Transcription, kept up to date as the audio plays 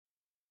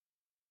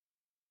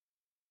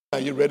Are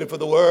you ready for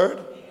the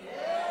word?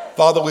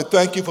 Father, we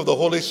thank you for the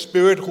Holy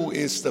Spirit who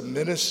is the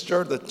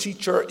minister, the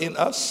teacher in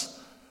us,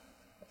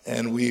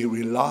 and we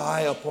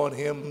rely upon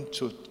him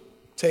to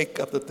take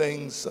up the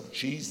things of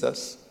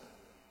Jesus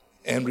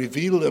and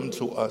reveal them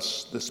to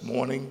us this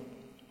morning.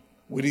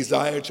 We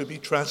desire to be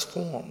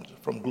transformed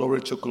from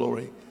glory to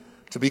glory,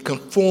 to be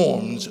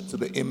conformed to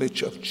the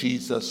image of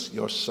Jesus,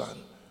 your Son.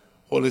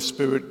 Holy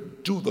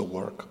Spirit, do the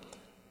work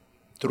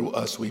through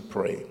us, we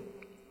pray.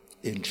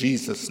 In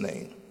Jesus'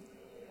 name.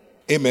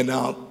 Amen.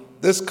 Now,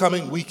 this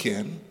coming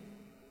weekend,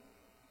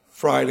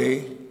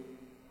 Friday,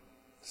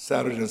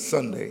 Saturday, and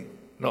Sunday,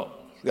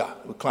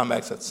 we'll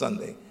climax at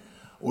Sunday,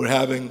 we're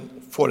having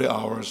 40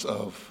 hours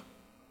of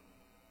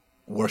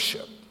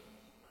worship.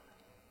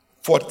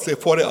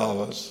 40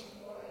 hours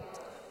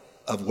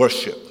of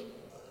worship.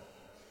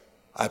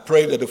 I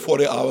pray that the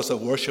 40 hours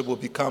of worship will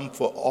become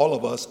for all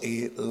of us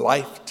a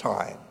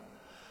lifetime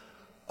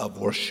of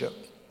worship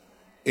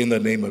in the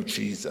name of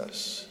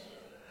Jesus.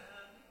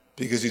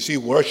 Because you see,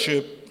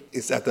 worship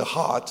is at the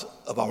heart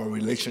of our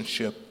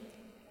relationship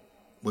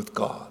with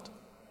God.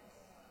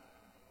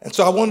 And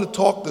so I want to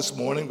talk this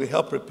morning to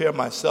help prepare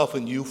myself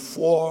and you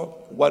for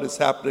what is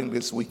happening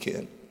this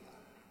weekend.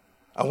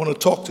 I want to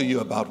talk to you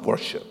about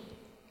worship.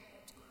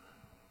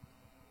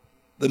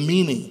 The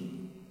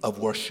meaning of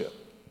worship.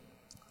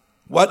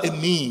 What it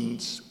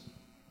means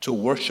to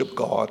worship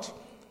God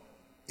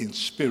in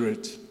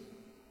spirit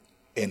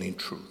and in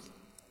truth.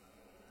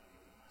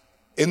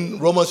 In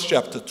Romans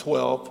chapter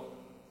 12,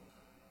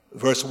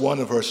 verse 1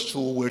 and verse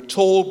 2, we're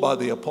told by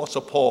the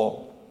Apostle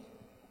Paul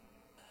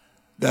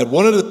that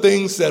one of the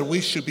things that we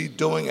should be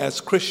doing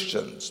as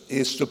Christians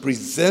is to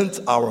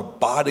present our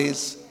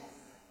bodies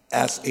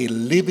as a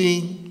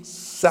living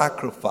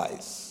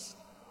sacrifice,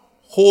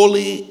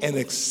 holy and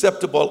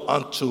acceptable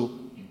unto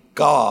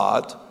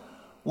God,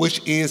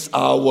 which is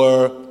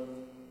our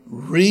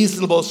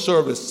reasonable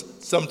service.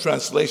 Some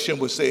translation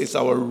would say it's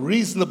our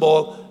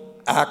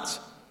reasonable act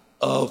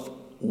of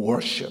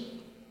worship.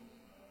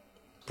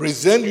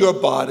 Present your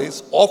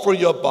bodies, offer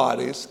your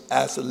bodies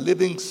as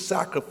living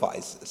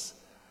sacrifices,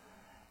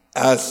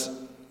 as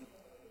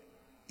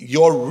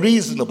your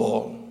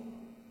reasonable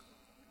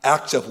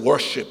act of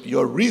worship,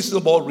 your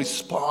reasonable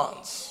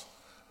response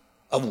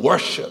of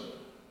worship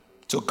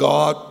to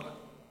God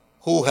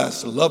who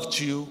has loved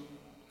you,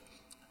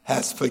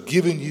 has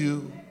forgiven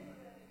you,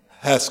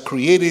 has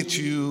created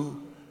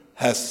you,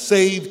 has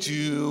saved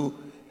you,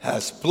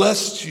 has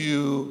blessed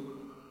you.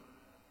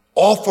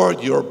 Offer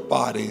your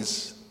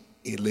bodies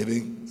a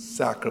living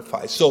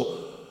sacrifice.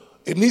 So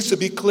it needs to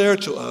be clear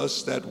to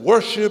us that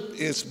worship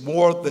is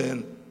more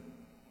than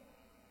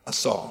a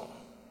song.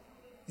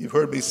 You've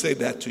heard me say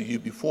that to you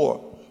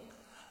before.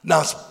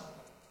 Now,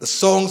 the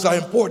songs are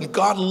important.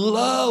 God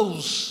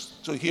loves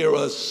to hear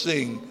us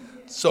sing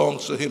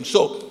songs to him.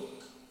 So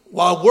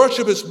while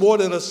worship is more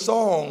than a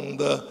song,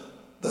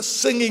 the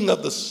singing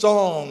of the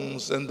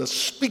songs and the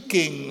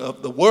speaking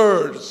of the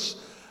words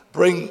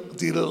bring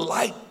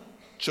delight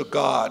to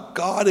God.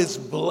 God is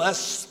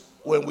blessed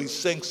when we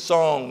sing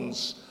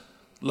songs,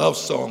 love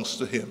songs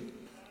to him.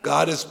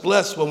 God is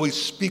blessed when we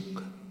speak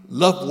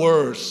love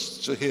words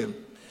to him.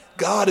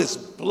 God is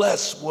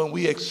blessed when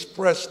we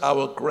express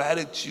our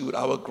gratitude,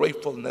 our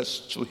gratefulness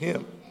to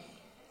him.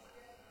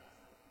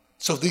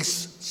 So these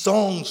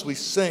songs we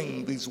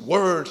sing, these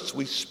words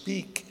we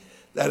speak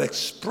that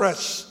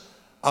express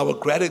our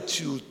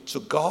gratitude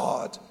to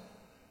God,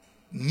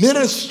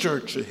 minister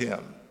to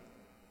him.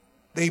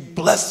 They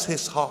bless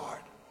his heart.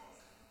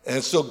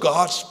 And so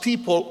God's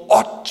people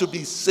ought to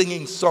be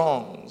singing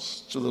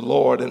songs to the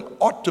Lord and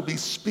ought to be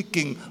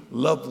speaking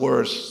love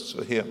words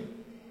to him.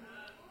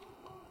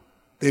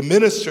 They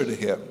minister to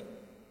him.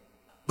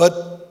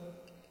 But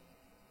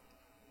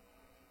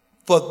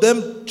for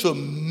them to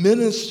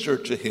minister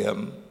to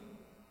him,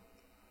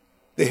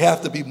 they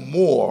have to be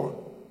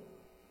more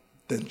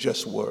than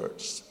just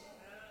words.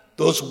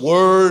 Those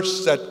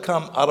words that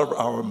come out of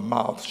our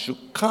mouth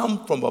should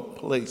come from a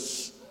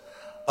place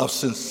of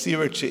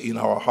sincerity in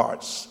our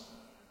hearts.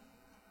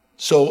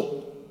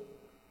 So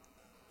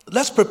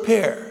let's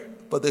prepare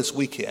for this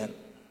weekend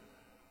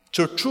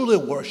to truly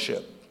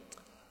worship.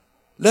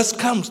 Let's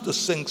come to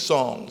sing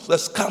songs.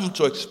 Let's come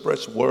to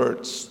express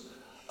words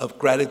of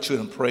gratitude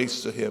and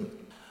praise to him.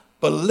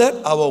 But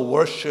let our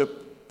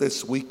worship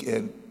this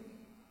weekend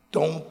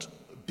don't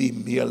be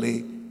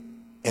merely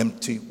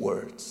empty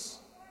words.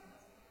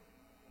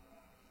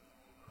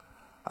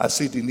 I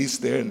see Denise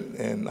there,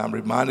 and I'm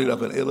reminded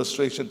of an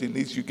illustration,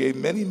 Denise, you gave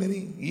many,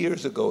 many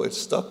years ago. It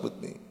stuck with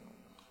me.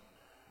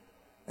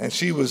 And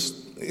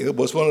it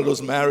was one of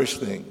those marriage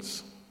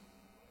things.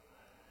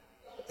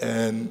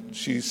 And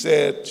she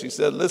said,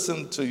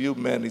 listen to you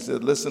men. He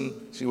said,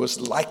 listen, she was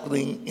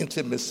likening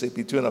intimacy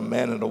between a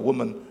man and a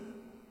woman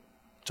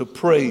to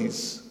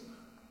praise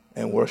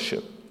and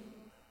worship.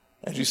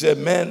 And she said,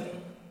 men,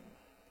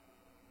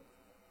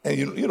 and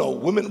you know,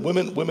 women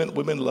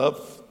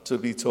love to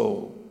be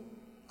told,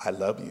 I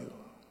love you.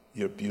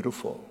 You're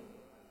beautiful.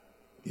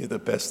 You're the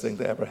best thing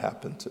that ever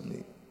happened to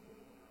me.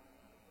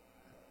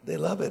 They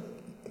love it.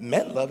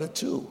 Men love it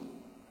too.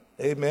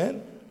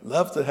 Amen.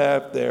 Love to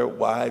have their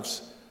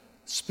wives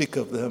speak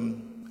of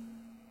them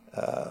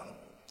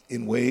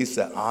in ways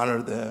that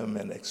honor them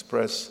and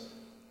express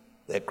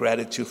their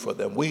gratitude for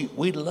them.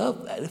 We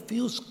love that. It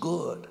feels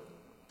good.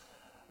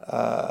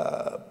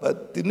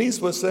 But Denise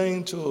was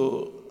saying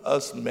to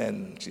us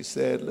men, she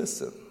said,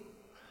 listen,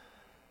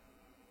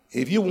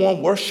 if you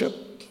want worship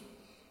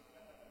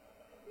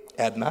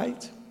at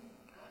night,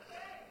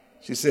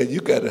 she said, you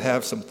got to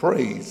have some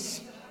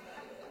praise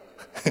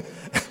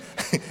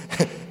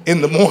in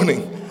the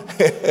morning.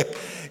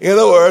 In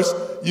other words,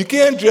 you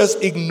can't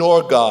just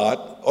ignore God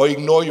or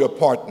ignore your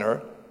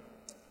partner.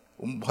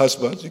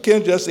 Husbands, you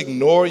can't just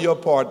ignore your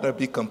partner,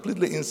 be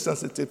completely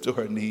insensitive to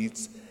her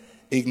needs,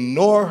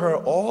 ignore her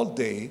all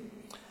day,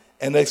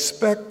 and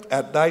expect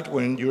at night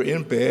when you're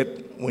in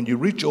bed, when you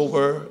reach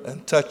over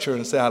and touch her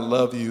and say, I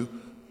love you,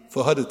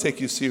 for her to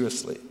take you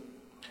seriously.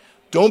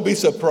 Don't be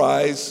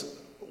surprised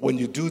when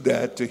you do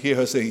that to hear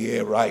her say,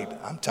 yeah, right,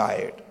 I'm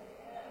tired.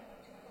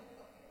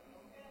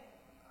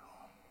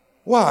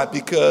 Why?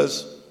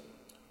 Because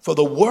for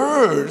the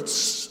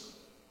words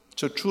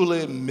to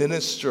truly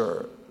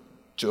minister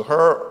to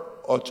her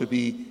or to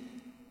be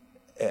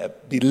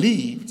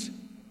believed,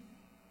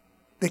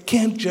 they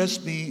can't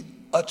just be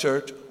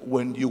uttered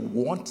when you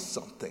want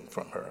something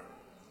from her.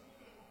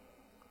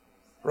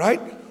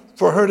 Right?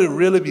 For her to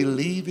really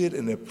believe it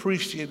and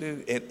appreciate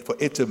it and for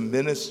it to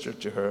minister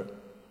to her,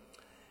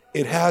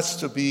 it has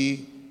to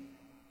be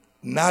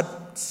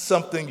not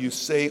something you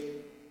say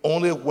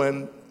only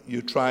when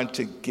you're trying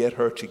to get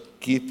her to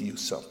give you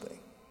something.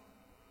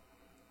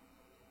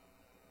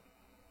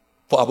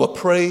 For our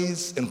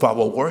praise and for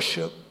our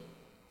worship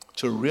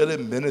to really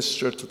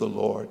minister to the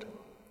Lord,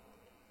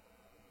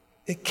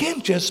 it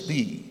can't just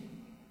be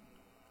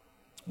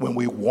when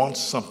we want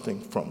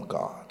something from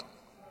God.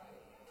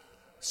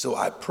 So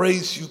I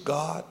praise you,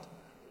 God.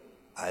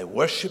 I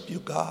worship you,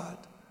 God.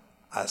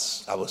 I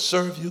will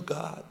serve you,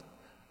 God.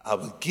 I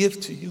will give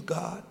to you,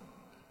 God,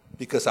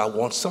 because I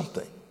want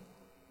something.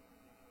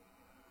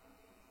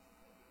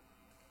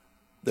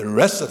 The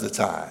rest of the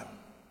time,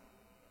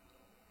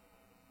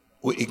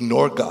 we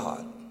ignore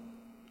God.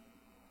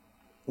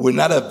 We're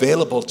not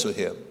available to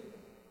him.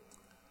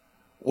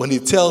 When he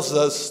tells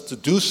us to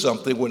do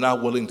something, we're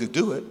not willing to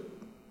do it.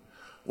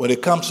 When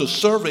it comes to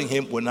serving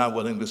him, we're not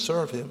willing to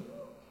serve him.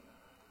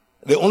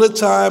 The only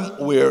time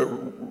we're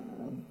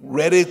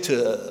ready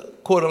to,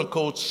 quote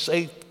unquote,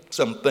 say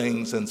some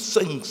things and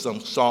sing some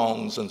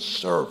songs and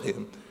serve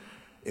him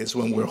is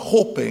when we're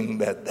hoping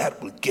that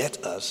that will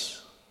get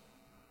us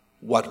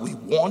what we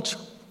want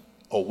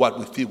or what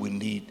we feel we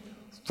need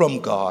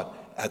from God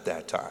at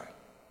that time.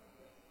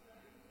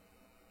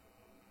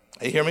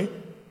 You hear me?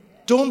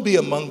 Don't be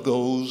among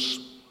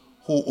those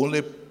who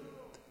only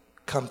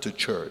come to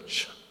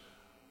church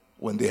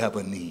when they have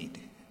a need,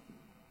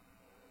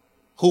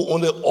 who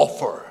only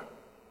offer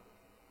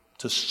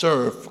to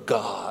serve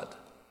God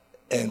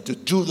and to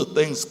do the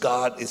things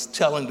God is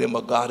telling them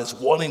or God is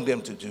wanting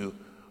them to do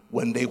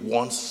when they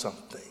want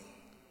something.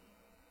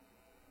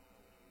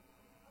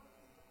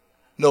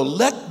 No,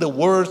 let the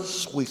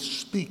words we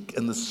speak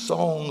and the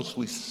songs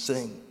we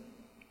sing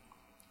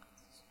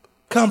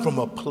come from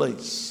a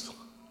place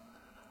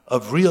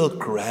of real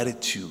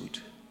gratitude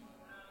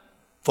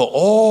for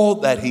all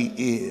that he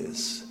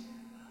is,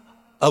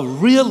 a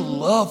real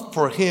love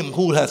for him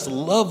who has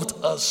loved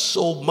us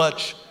so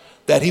much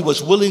that he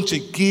was willing to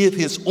give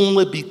his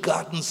only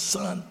begotten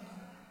son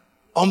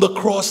on the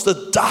cross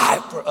to die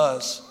for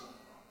us.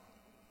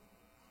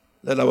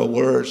 Let our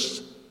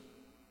words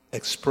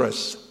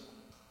express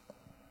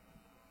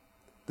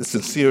the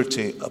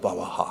sincerity of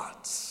our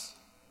hearts.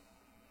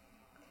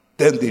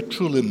 Then they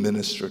truly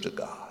minister to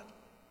God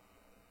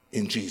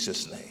in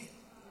Jesus' name.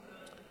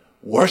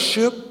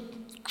 Worship,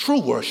 true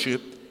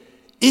worship,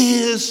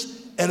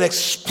 is an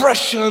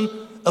expression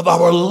of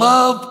our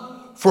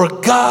love for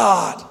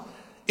God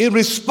in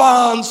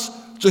response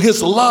to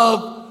his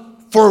love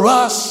for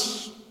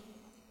us.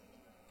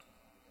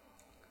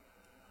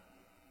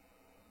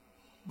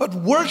 But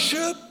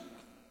worship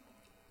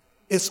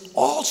is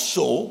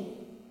also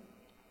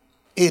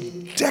a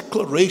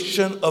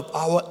declaration of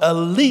our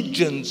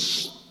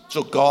allegiance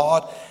to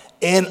God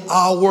and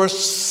our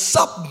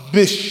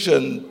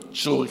submission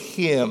to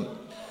him.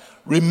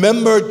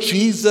 Remember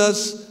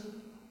Jesus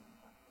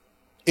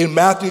in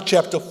Matthew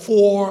chapter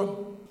 4,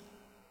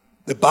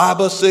 the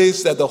Bible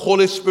says that the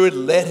Holy Spirit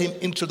led him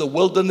into the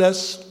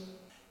wilderness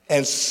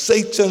and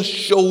Satan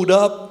showed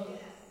up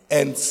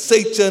and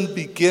Satan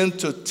began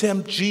to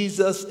tempt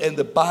Jesus, and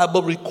the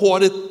Bible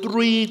recorded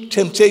 3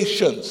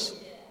 temptations.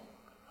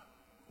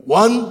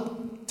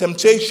 One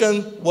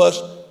temptation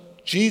was,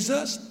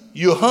 Jesus,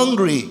 you're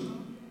hungry.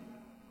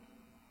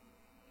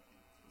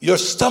 Your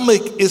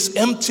stomach is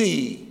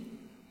empty.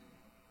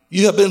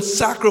 You have been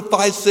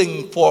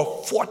sacrificing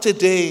for 40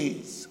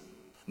 days.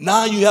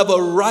 Now you have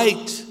a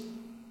right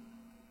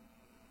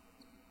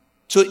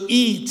to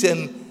eat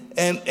and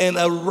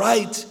a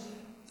right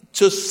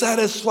to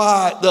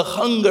satisfy the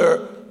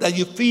hunger that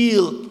you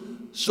feel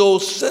So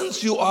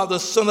since you are the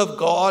Son of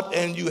God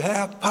and you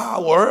have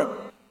power,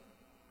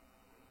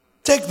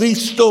 take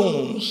these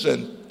stones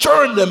and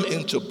turn them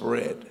into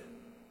bread.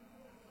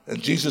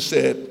 And Jesus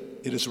said,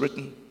 it is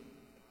written,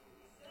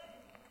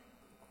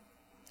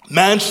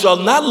 man shall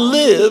not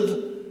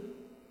live,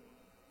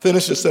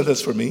 finish the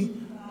sentence for me,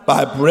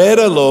 by bread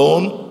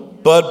alone,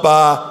 but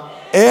by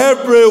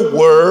every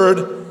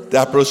word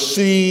that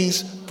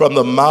proceeds from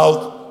the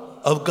mouth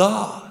of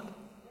God.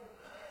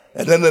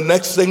 And then the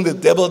next thing the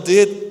devil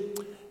did,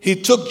 he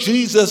took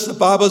Jesus, the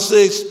Bible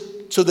says,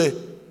 to the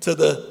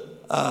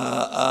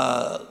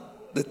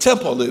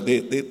temple,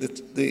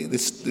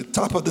 the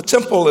top of the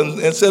temple,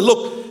 and said,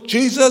 look,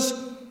 Jesus,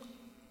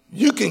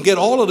 you can get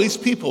all of these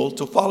people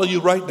to follow you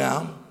right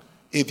now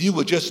if you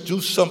would just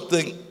do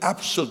something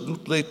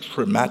absolutely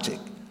dramatic.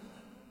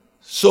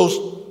 So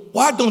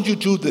why don't you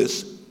do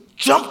this?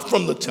 Jump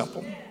from the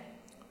temple.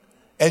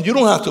 And you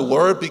don't have to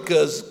worry,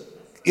 because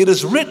it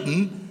is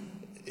written,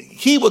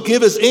 he will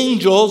give his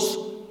angels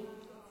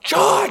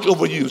charge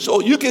over you.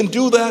 So you can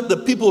do that. The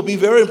people will be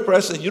very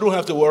impressed, and you don't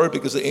have to worry,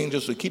 because the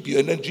angels will keep you.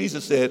 And then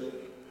Jesus said,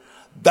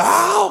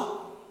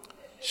 thou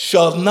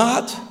shalt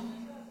not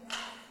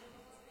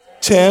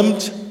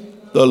tempt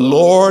the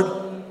Lord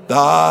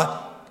thy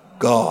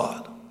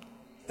God.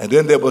 And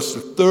then there was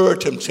the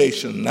third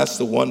temptation, and that's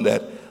the one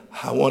that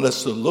I want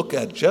us to look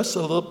at just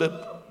a little bit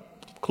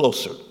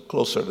closer.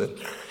 Then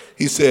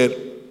he said,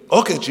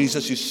 okay,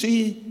 Jesus, you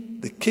see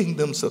the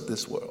kingdoms of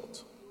this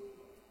world,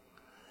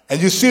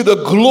 and you see the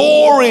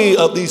glory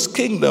of these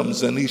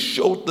kingdoms. And he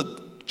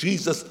showed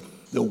Jesus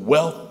the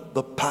wealth,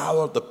 the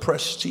power, the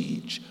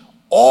prestige,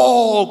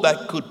 all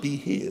that could be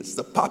his,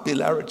 the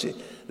popularity,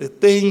 the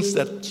things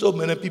that so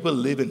many people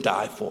live and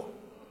die for.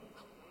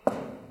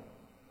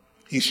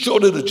 He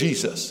showed it to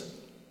Jesus.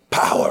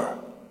 Power,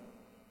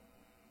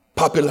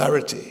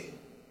 popularity,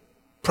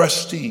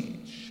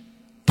 prestige,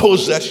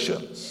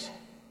 possessions.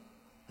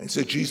 And he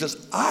said,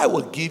 Jesus, I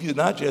will give you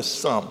not just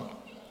some.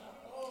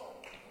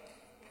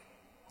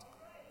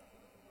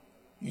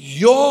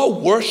 Your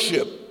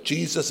worship,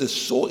 Jesus, is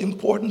so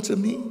important to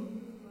me.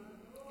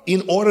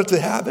 In order to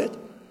have it,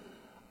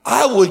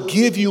 I will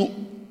give you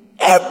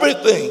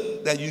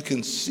everything that you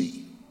can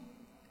see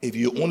if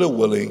you're only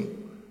willing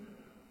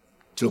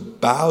to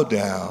bow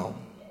down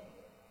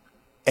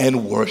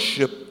and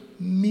worship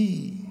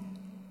me.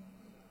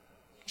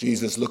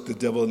 Jesus looked the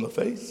devil in the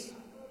face,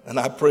 and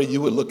I pray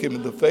you would look him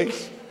in the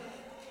face.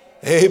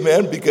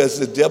 Amen, because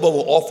the devil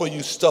will offer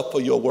you stuff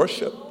for your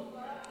worship.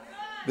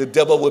 The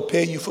devil will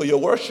pay you for your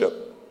worship.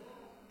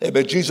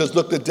 Amen. Jesus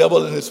looked the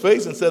devil in his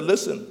face and said,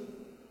 listen,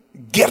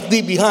 get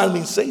thee behind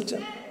me,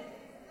 Satan.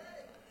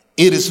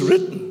 It is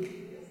written,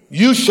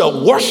 you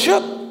shall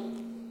worship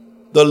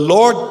the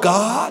Lord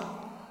God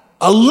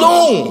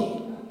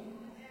alone.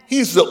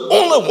 He's the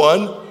only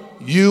one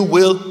you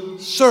will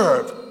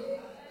serve.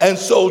 And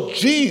so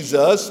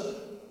Jesus,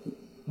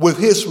 with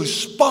his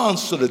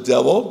response to the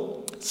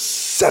devil,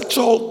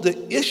 settled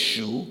the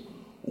issue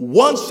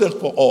once and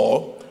for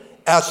all.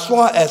 As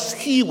far as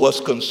he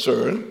was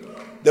concerned,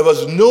 there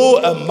was no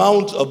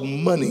amount of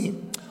money,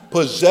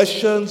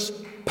 possessions,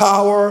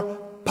 power,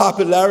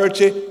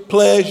 popularity,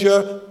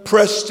 pleasure,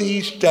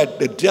 prestige that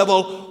the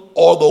devil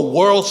or the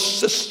world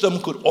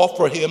system could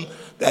offer him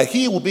that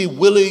he would be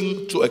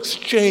willing to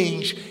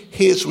exchange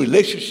his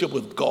relationship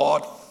with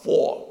God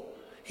for.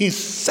 He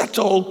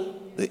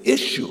settled the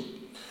issue.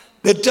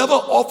 The devil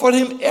offered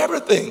him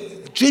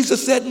everything.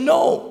 Jesus said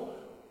no.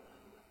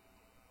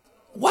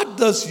 What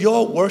does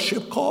your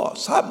worship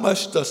cost? How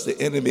much does the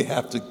enemy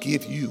have to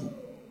give you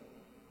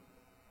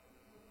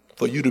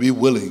for you to be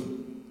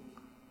willing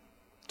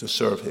to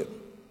serve him?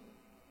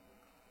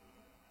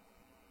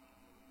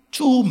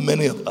 Too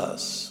many of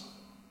us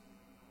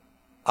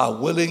are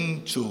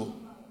willing to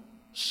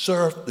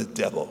serve the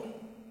devil,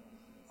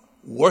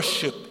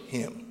 worship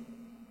him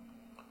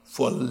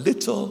for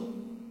little.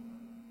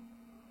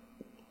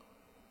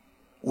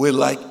 We're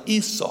like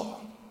Esau.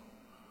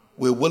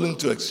 We're willing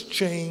to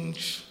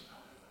exchange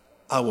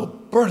our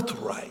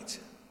birthright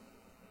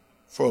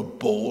for a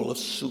bowl of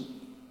soup,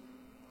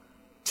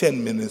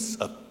 10 minutes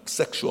of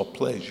sexual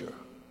pleasure,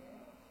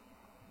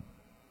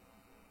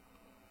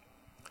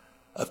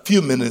 a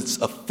few minutes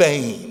of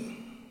fame.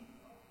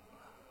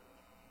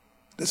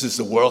 This is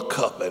the World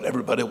Cup, and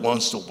everybody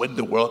wants to win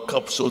the World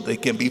Cup so they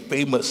can be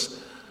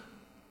famous.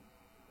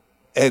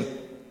 And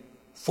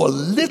for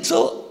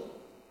little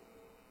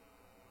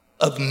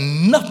of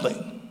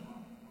nothing,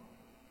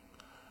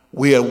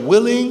 we are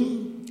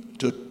willing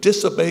to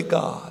disobey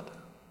God,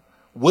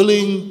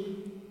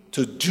 willing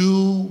to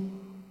do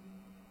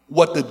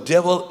what the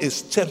devil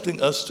is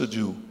tempting us to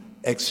do,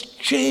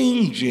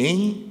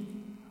 exchanging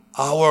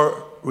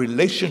our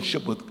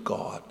relationship with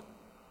God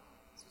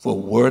for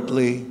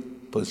worldly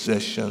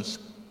possessions,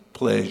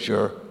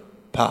 pleasure,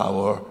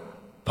 power,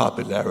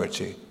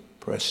 popularity,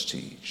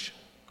 prestige.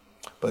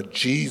 But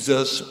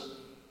Jesus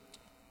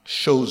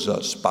shows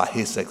us by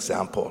his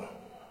example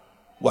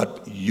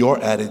what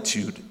your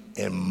attitude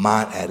and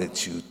my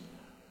attitude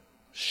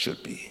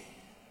should be.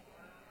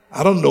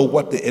 I don't know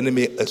what the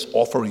enemy is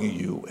offering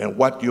you and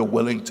what you're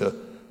willing to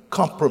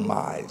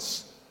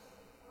compromise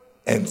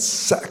and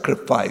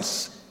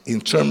sacrifice in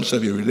terms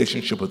of your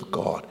relationship with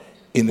God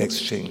in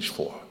exchange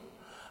for.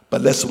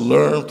 But let's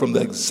learn from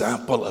the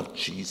example of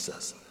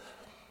Jesus.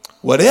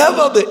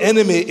 Whatever the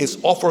enemy is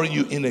offering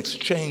you in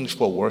exchange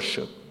for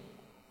worship,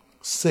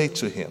 say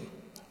to him,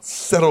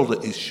 settle the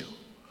issue.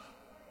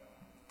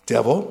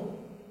 Devil,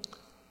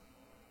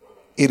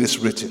 it is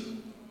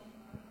written,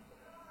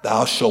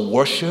 thou shalt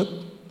worship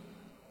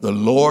the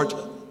Lord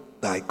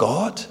thy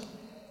God,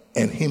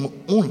 and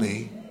him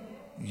only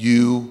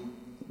you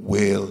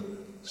will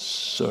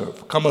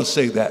serve. Come on,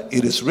 say that.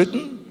 It is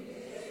written,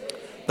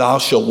 thou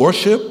shalt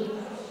worship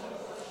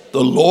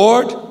the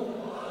Lord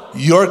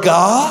your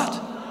God,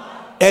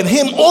 and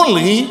him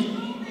only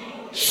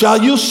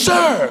shall you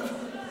serve.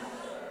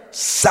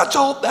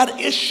 Settle that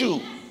issue.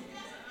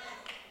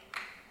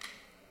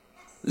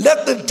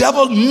 Let the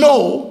devil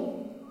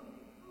know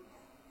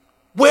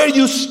where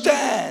you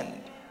stand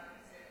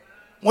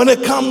when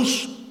it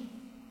comes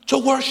to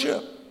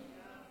worship.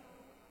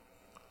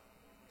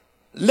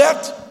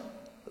 Let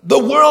the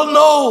world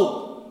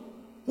know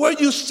where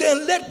you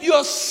stand. Let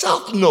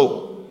yourself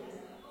know.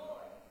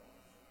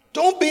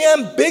 Don't be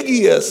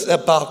ambiguous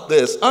about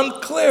this,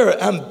 unclear,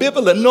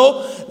 ambivalent.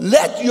 No,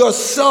 let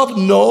yourself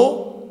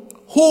know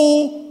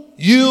who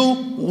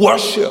you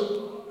worship,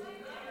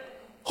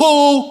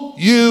 who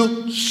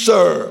you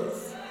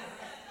serve,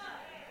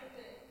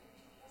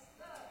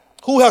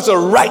 who has a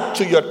right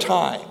to your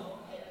time,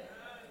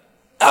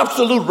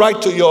 absolute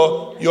right to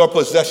your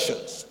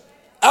possessions,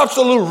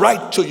 absolute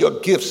right to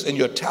your gifts and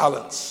your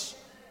talents.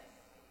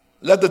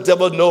 Let the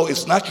devil know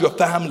it's not your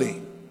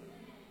family.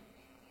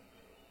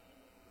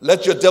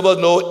 Let your devil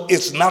know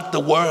it's not the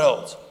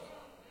world.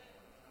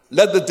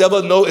 Let the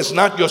devil know it's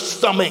not your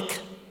stomach.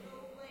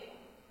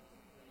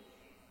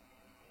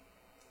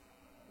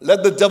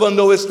 Let the devil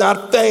know it's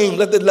not fame.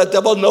 Let the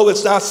devil know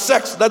it's not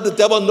sex. Let the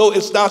devil know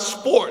it's not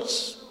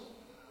sports.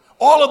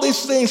 All of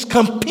these things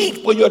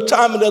compete for your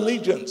time and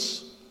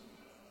allegiance.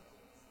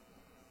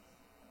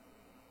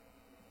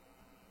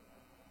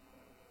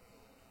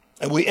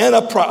 And we end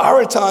up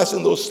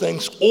prioritizing those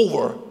things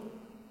over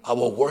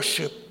our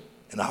worship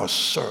and our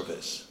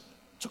service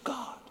to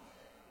God.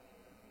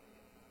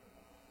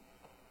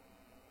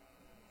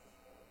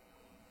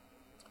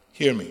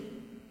 Hear me.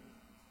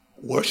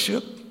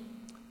 Worship,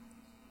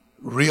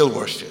 real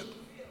worship,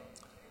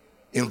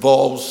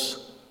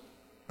 involves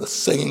the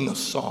singing of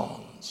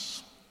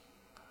songs,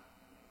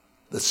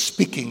 the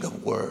speaking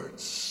of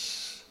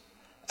words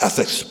as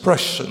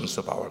expressions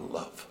of our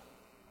love.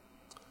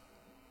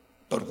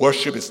 But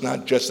worship is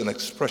not just an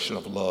expression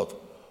of love.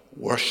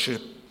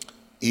 Worship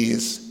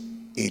is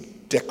a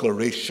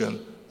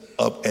declaration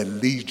of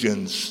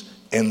allegiance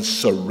and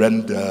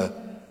surrender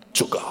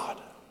to God.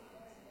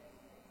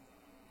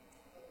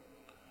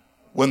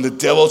 When the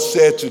devil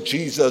said to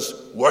Jesus,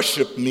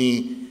 worship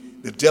me,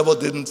 the devil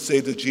didn't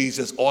say to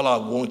Jesus, all I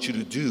want you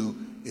to do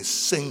is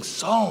sing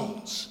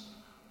songs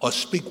or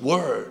speak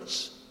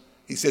words.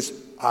 He says,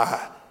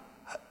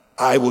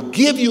 I will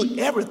give you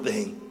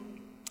everything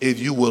if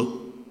you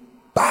will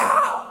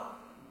bow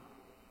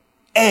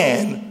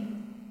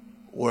and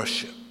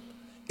worship.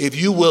 If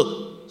you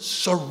will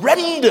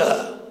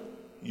surrender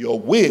your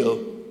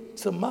will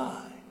to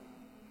mine.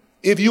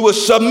 If you will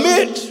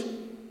submit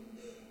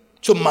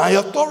to my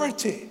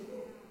authority.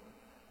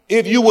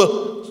 If you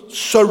will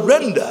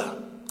surrender,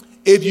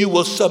 if you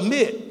will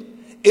submit,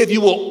 if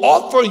you will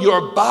offer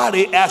your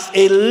body as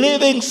a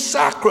living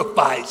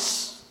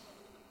sacrifice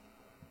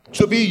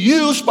to be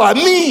used by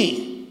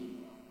me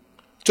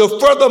to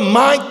further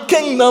my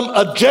kingdom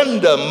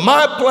agenda,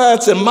 my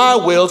plans and my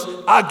wills,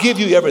 I'll give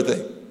you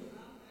everything.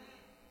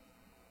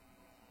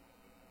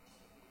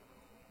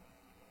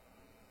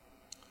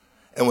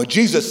 And when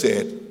Jesus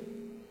said,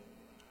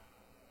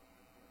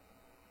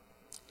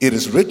 it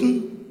is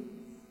written,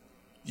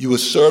 you will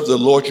serve the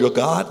Lord your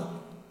God,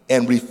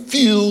 and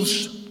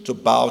refuse to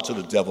bow to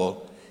the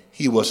devil,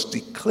 he was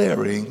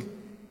declaring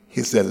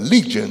his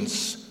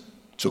allegiance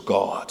to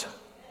God.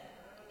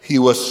 He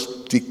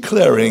was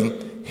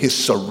declaring his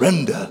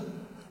surrender,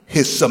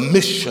 his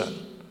submission,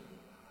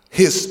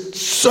 his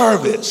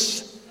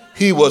service.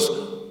 He was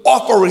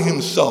offering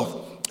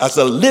himself as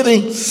a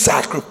living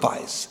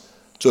sacrifice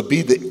to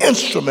be the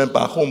instrument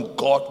by whom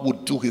God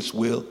would do his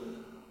will,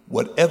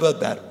 whatever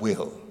that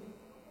will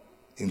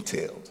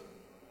entailed.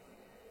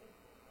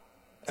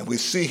 And we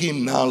see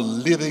him now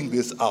living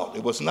this out.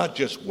 It was not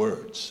just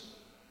words.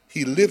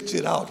 He lived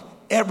it out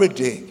every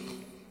day.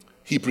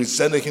 He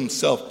presented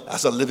himself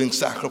as a living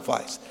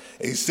sacrifice.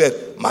 And he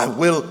said, my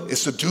will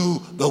is to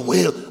do the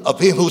will of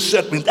him who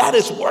sent me. That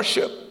is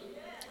worship.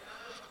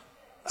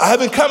 I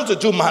haven't come to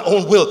do my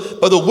own will,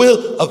 but the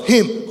will of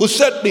him who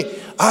sent me.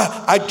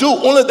 I do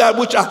only that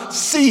which I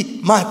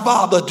see my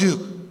Father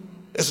do.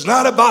 It's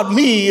not about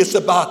me, it's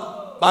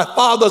about my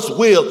Father's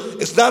will.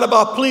 It's not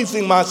about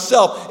pleasing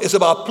myself, it's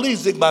about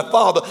pleasing my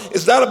Father.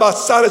 It's not about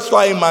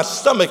satisfying my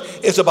stomach,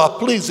 it's about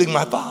pleasing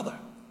my Father.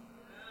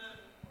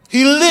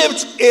 He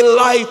lived a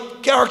life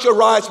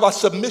characterized by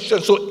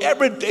submission. So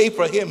every day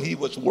for him, he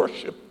was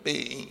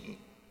worshiping.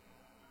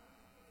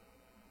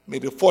 May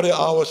the 40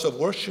 hours of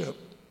worship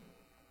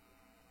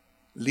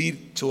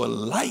lead to a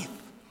life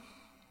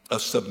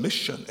of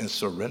submission and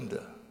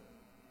surrender,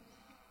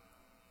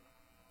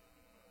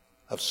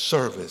 of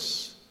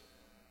service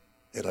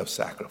and of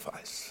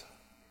sacrifice.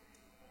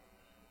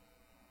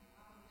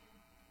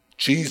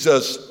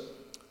 Jesus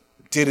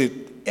did it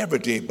every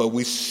day, but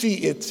we see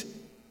it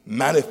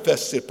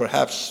manifested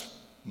perhaps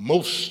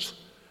most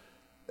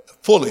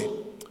fully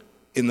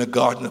in the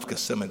Garden of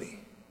Gethsemane,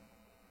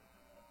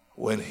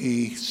 when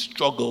he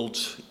struggled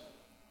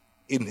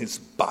in his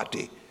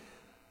body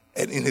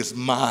and in his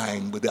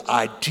mind with the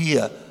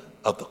idea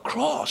of the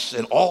cross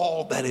and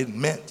all that it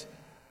meant.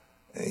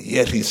 And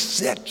yet he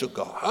said to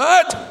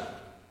God,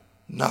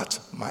 not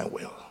my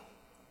will,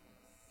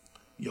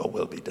 your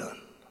will be done.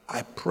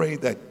 I pray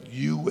that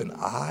you and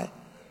I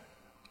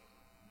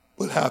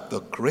will have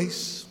the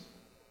grace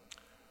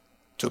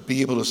to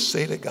be able to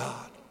say to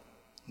God,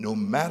 no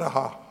matter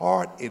how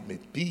hard it may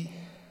be,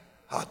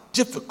 how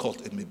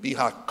difficult it may be,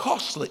 how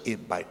costly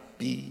it might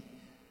be,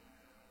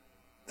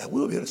 that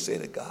we'll be able to say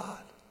to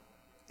God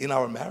in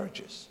our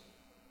marriages,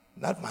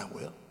 not my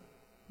will,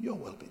 your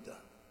will be done.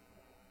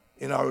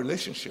 In our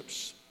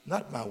relationships,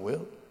 not my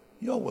will,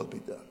 your will be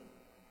done.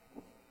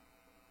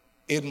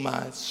 In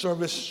my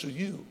service to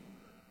you,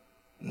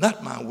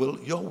 not my will,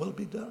 your will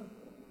be done.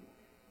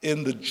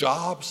 In the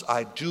jobs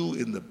I do,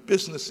 in the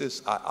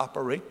businesses I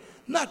operate,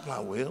 not my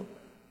will,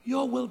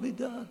 your will be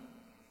done.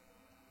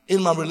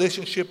 In my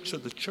relationship to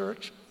the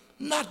church,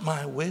 not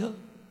my will,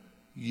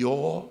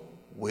 your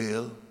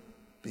will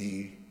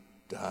be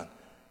done.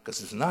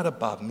 Because it's not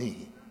about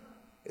me,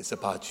 it's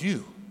about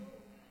you.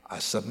 I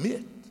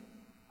submit,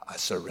 I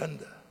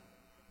surrender,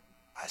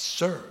 I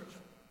serve,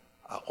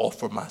 I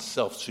offer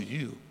myself to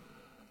you,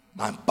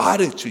 my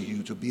body to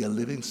you to be a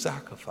living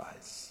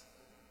sacrifice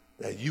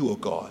that you, O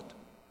God,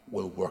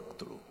 will work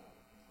through.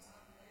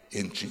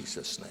 In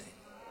Jesus' name.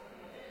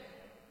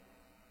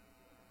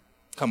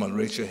 Come on,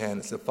 raise your hand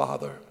and say,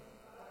 Father,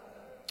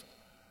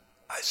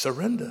 I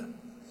surrender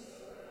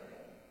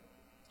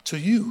to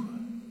you.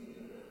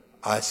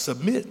 I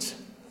submit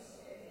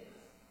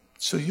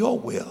to your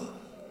will.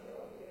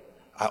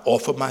 I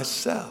offer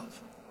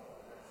myself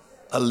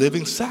a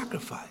living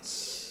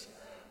sacrifice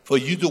for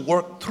you to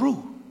work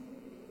through.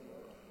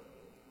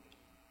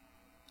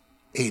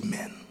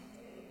 Amen.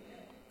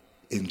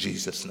 In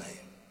Jesus' name.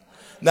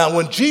 Now,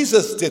 when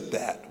Jesus did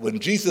that, when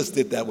Jesus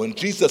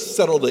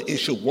settled the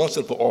issue once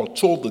and for all,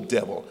 told the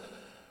devil,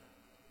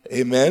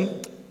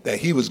 amen, that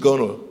he was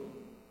going to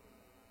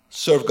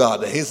serve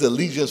God, that his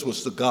allegiance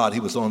was to God, he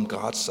was on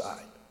God's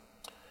side.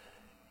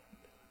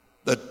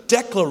 The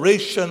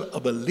declaration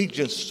of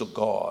allegiance to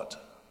God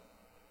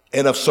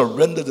and of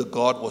surrender to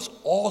God was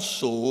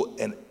also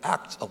an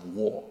act of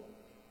war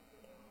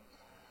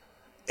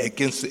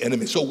against the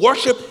enemy. So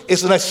worship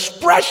is an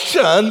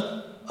expression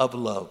of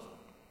love.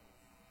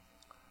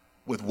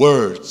 With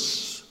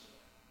words,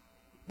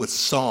 with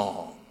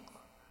song.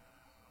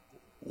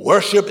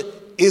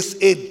 Worship is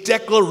a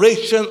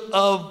declaration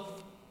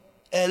of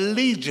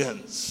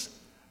allegiance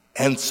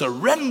and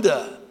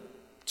surrender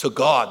to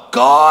God.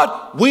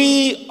 God,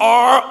 we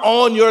are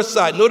on your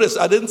side. Notice,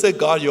 I didn't say,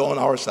 God, you're on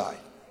our side.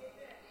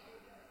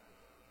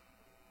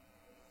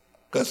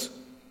 Because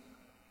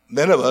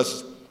many of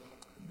us,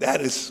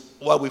 that is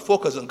why we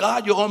focus on,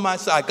 God, you're on my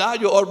side.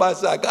 God, you're on my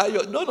side. God,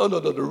 you're... No.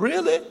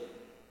 Really?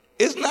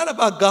 It's not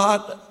about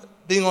God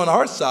being on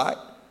our side.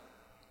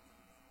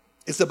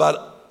 It's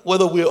about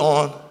whether we're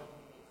on.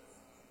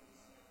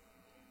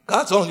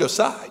 God's on your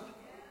side.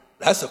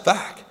 That's a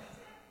fact.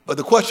 But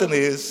the question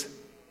is,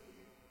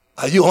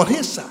 are you on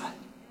his side?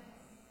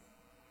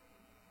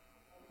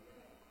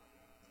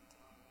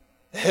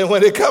 And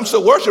when it comes to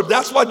worship,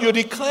 that's what you're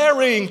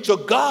declaring to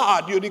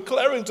God. You're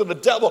declaring to the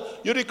devil.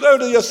 You're declaring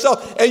to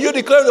yourself. And you're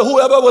declaring to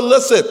whoever will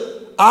listen.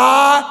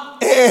 I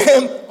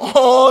am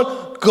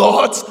on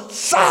God's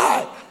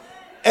side.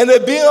 And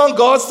if being on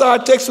God's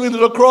side takes me to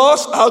the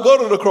cross, I'll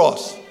go to the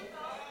cross.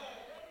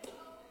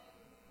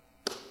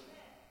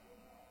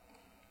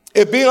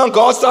 If being on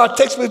God's side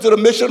takes me to the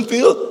mission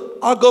field,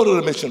 I'll go to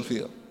the mission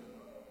field.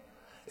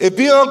 If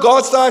being on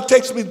God's side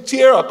takes me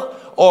here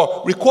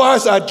or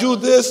requires I do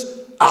this,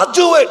 I'll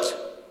do it.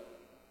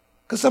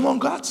 Because I'm on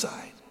God's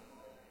side.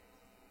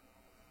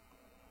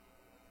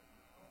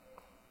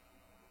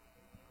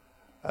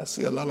 I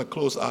see a lot of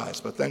closed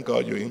eyes, but thank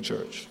God you're in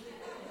church.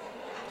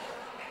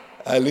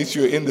 At least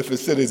you're in the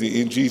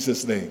vicinity in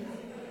Jesus' name.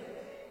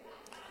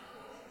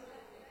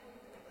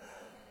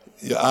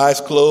 Your eyes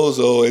closed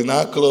or it's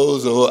not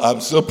closed or I'm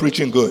still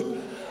preaching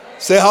good.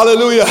 Say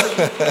hallelujah.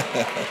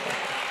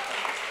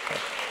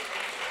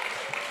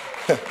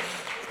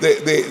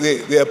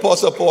 The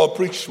Apostle Paul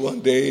preached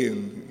one day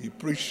and he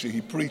preached.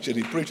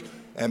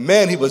 And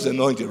man, he was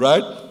anointed,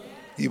 right?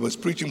 He was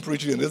preaching,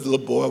 and this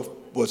little boy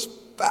was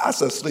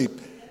fast asleep,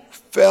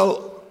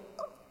 fell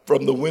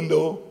from the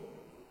window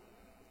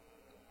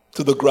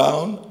to the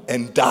ground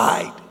and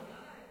died.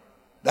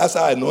 That's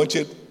how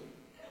anointed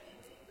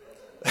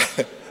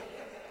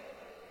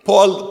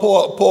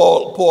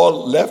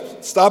Paul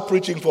left, stopped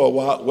preaching for a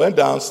while, went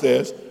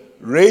downstairs,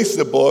 raised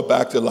the boy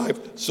back to life.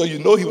 So you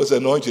know he was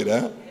anointed,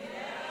 huh?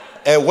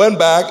 And went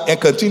back and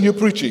continued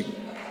preaching.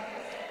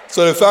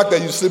 So the fact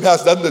that you sleep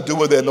has nothing to do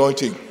with the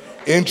anointing.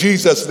 In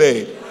Jesus'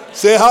 name.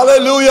 Say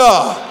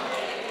hallelujah.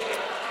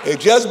 It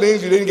just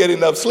means you didn't get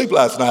enough sleep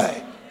last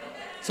night.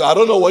 So I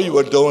don't know what you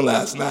were doing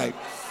last night.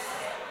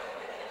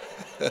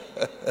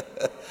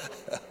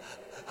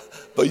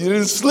 But you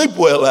didn't sleep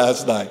well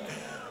last night.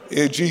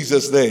 In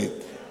Jesus' name.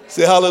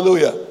 Say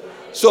hallelujah.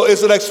 So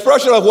it's an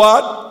expression of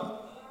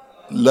what?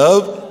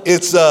 Love.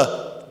 It's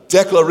a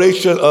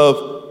declaration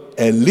of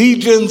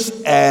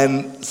allegiance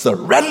and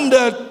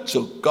surrender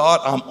to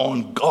God. I'm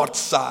on God's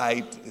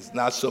side. It's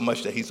not so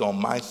much that he's on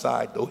my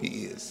side, though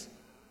he is.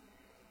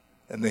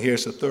 And then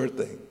here's the third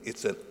thing.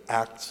 It's an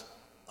act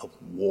of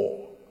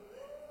war.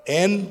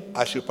 And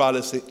I should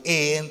probably say,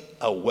 and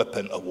a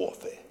weapon of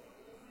warfare.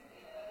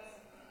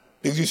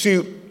 Because you see,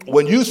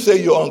 when you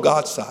say you're on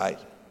God's side,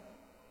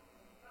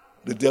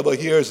 the devil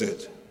hears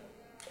it.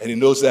 And he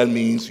knows that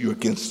means you're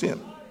against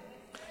him.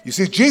 You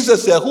see,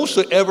 Jesus said,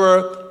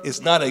 whosoever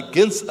is not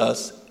against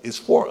us is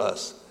for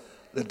us.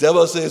 The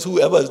devil says,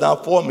 whoever is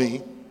not for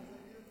me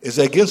is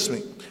against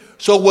me.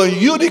 So when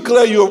you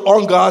declare you're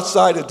on God's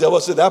side, the devil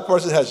said that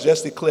person has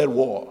just declared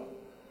war.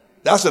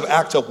 That's an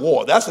act of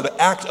war. That's an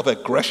act of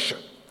aggression.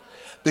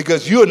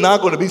 Because you're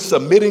not going to be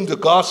submitting to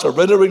God,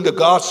 surrendering to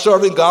God,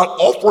 serving God,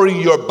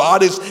 offering your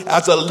bodies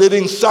as a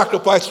living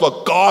sacrifice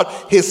for God,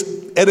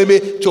 his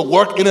enemy, to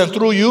work in and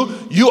through you.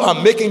 You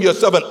are making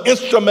yourself an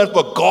instrument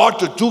for God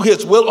to do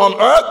his will on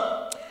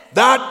earth.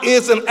 That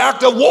is an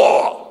act of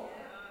war.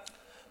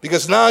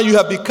 Because now you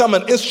have become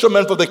an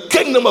instrument for the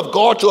kingdom of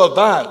God to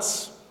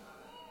advance.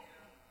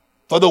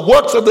 For the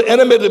works of the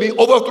enemy to be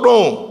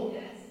overthrown.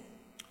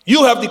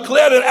 You have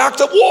declared an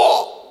act of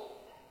war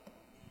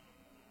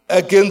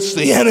against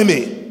the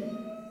enemy.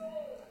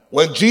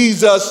 When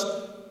Jesus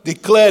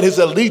declared his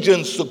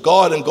allegiance to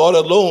God and God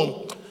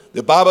alone,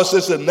 the Bible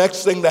says the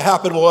next thing that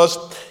happened was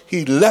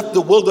he left the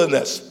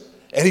wilderness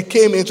and he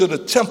came into the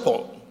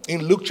temple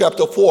in Luke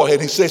chapter 4,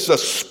 and he says, the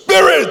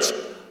Spirit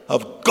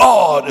of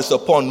God is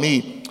upon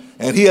me,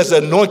 and he has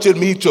anointed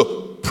me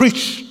to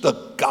preach the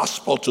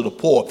gospel to the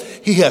poor.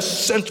 He has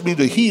sent me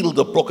to heal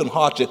the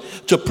brokenhearted,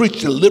 to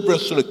preach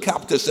deliverance to the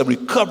captives and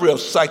recovery of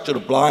sight to the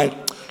blind,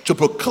 to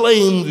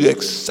proclaim the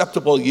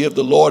acceptable year of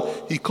the Lord.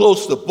 He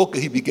closed the book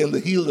and he began to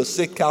heal the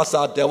sick, cast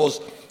out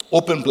devils,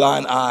 open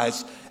blind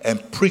eyes,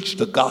 and preach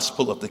the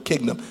gospel of the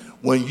kingdom.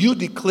 When you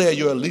declare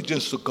your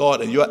allegiance to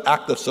God and your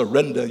act of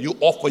surrender, you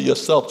offer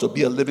yourself to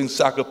be a living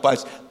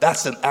sacrifice,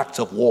 that's an act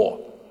of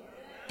war.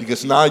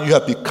 Because now you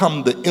have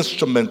become the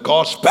instrument,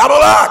 God's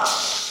battle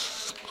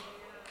axe,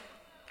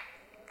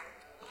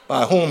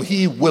 by whom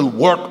he will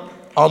work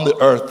on the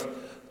earth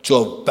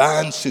to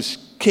advance his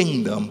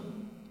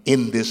kingdom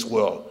in this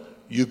world.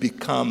 You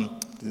become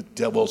the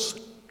devil's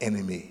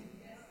enemy,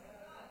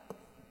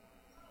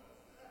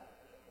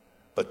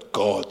 but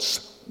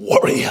God's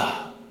warrior.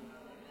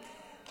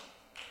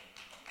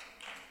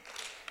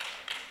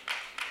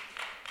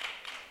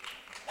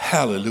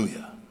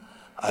 Hallelujah.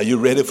 Are you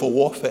ready for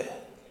warfare?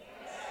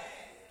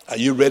 Are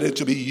you ready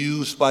to be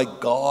used by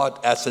God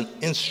as an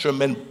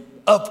instrument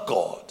of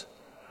God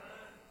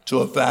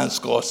to advance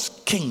God's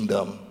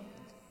kingdom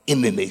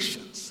in the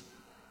nations?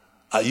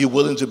 Are you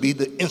willing to be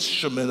the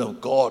instrument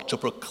of God to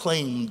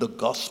proclaim the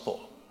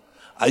gospel?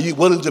 Are you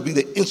willing to be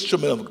the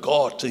instrument of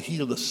God to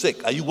heal the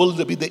sick? Are you willing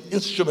to be the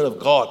instrument of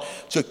God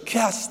to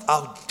cast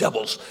out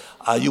devils?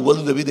 Are you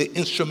willing to be the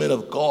instrument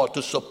of God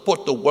to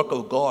support the work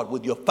of God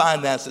with your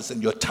finances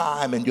and your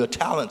time and your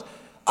talent?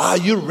 Are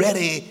you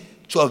ready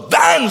to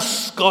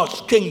advance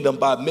God's kingdom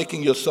by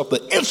making yourself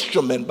the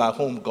instrument by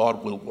whom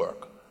God will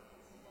work?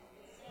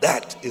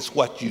 That is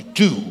what you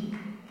do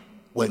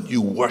when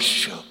you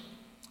worship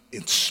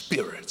in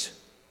spirit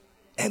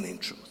and in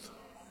truth.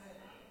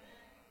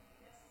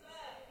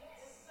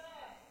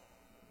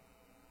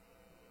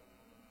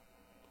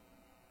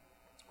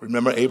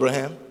 Remember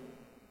Abraham?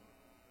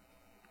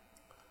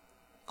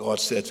 God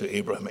said to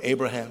Abraham,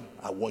 Abraham,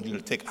 I want you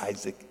to take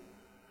Isaac,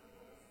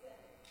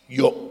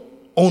 your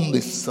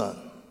only son,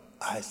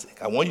 Isaac.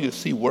 I want you to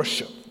see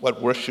worship, what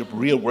worship,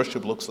 real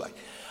worship looks like.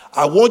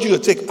 I want you to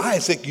take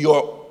Isaac,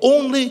 your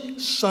only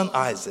son,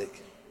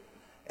 Isaac.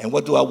 And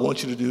what do I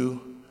want you to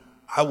do?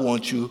 I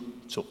want you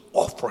to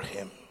offer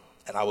him,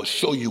 and I will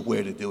show you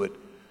where to do it.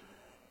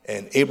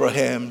 And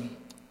Abraham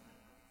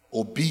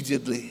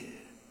obediently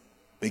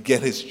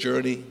began his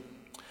journey.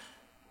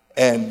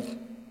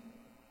 And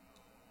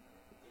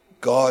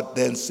God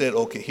then said,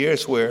 okay,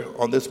 here's where,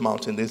 on this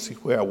mountain, this is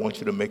where I want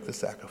you to make the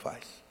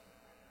sacrifice.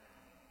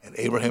 And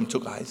Abraham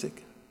took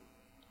Isaac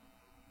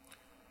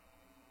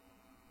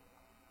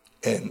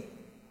and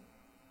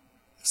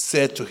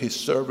said to his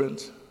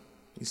servant,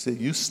 he said,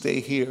 you stay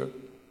here.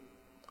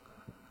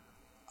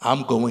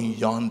 I'm going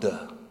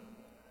yonder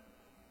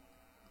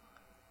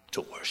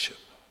to worship.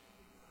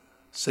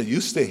 So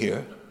you stay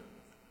here.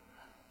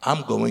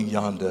 I'm going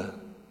yonder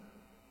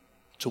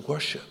to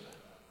worship.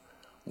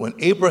 When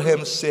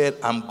Abraham said,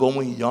 I'm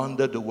going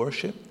yonder to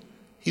worship,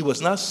 he was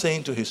not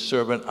saying to his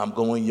servant, I'm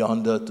going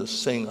yonder to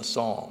sing a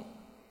song,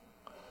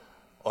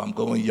 or I'm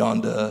going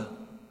yonder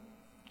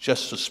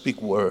just to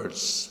speak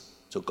words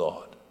to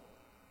God.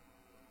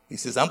 He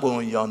says, I'm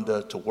going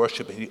yonder to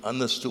worship, and he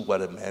understood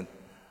what it meant.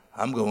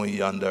 I'm going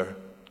yonder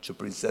to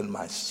present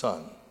my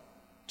son,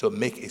 to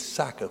make a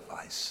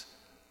sacrifice,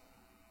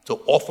 to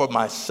offer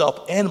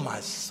myself and my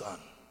son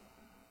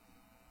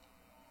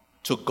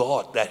to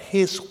God, that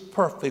his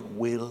perfect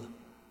will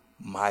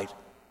might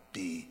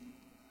be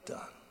done.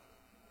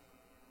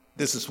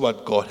 This is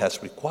what God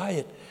has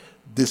required.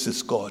 This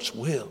is God's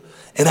will.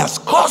 And as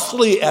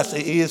costly as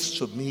it is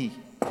to me,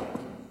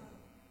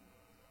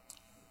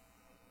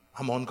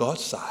 I'm on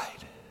God's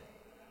side.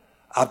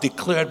 I've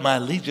declared my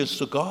allegiance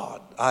to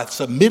God. I've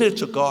submitted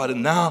to God,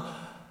 and now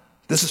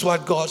this is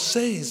what God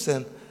says,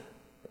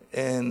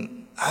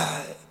 and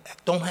I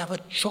don't have a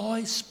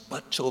choice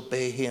but to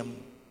obey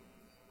him.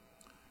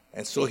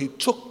 And so he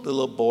took the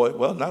little boy,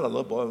 well, not a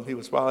little boy, he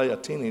was probably a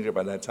teenager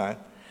by that time.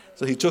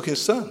 So he took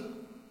his son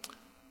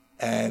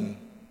and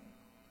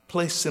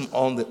placed him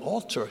on the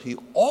altar. He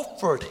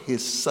offered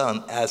his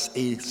son as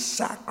a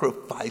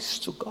sacrifice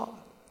to God.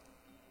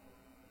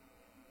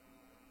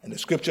 And the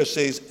scripture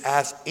says,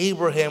 as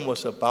Abraham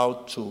was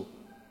about to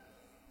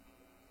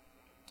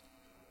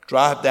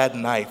drive that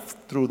knife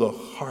through the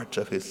heart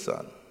of his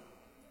son.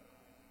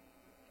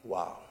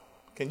 Wow.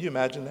 Can you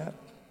imagine that?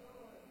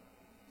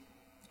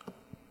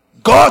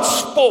 God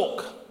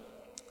spoke.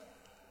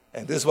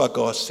 And this is what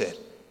God said.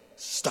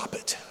 Stop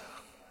it.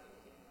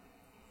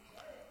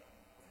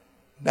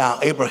 Now,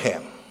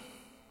 Abraham,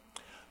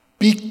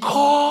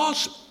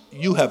 because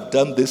you have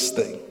done this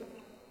thing,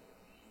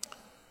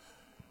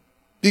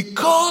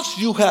 because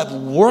you have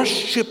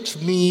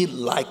worshiped me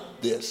like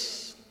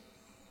this,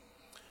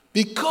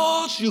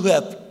 because you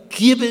have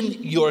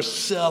given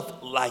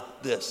yourself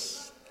like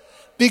this,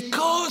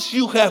 because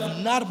you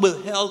have not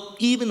withheld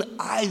even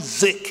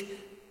Isaac,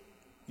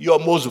 your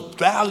most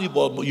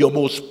valuable, your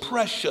most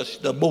precious,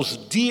 the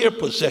most dear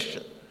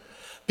possession,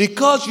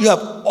 because you have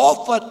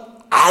offered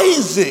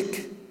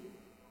Isaac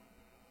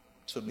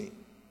to me.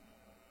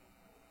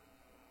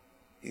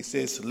 He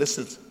says,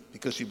 listen,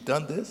 because you've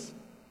done this,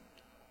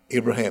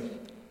 Abraham,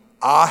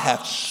 I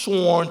have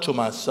sworn to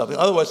myself. In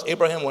other words,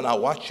 Abraham, when I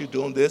watch you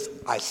doing this,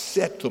 I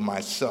said to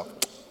myself,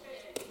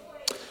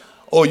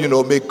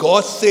 oh, may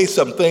God say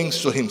some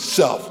things to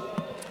himself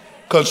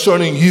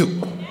concerning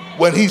you.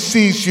 When he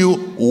sees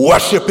you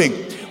worshiping,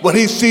 when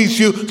he sees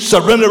you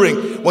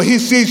surrendering, when he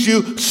sees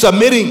you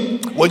submitting,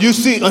 when he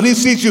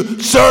sees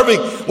you serving,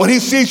 when he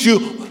sees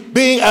you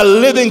being a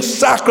living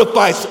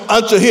sacrifice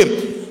unto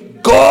him,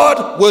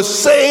 God will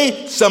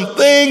say some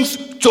things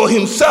to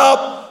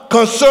himself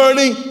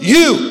concerning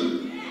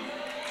you.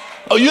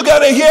 Oh, you got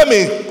to hear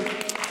me.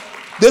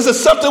 This is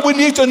something we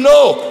need to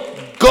know.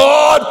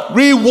 God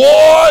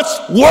rewards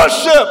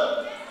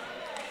worship.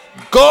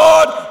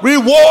 God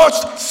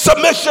rewards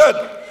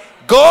submission.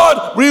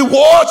 God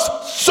rewards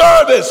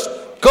service.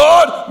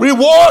 God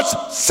rewards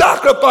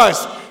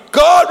sacrifice.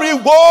 God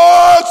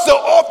rewards the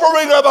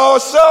offering of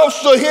ourselves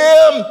to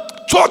him,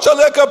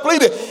 totally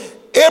completed.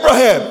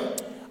 Abraham,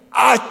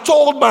 I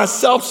told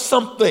myself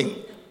something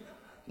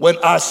when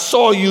I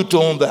saw you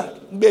doing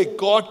that. May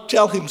God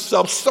tell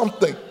himself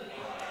something.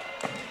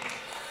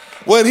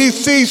 When he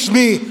sees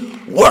me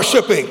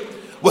worshiping,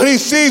 when he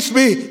sees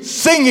me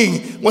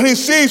singing, when he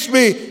sees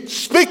me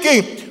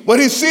speaking,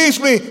 when he sees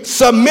me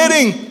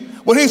submitting,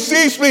 when he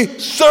sees me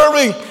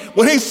serving,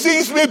 when he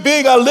sees me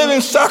being a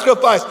living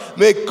sacrifice,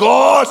 may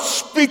God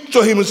speak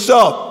to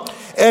himself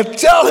and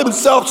tell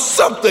himself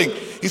something.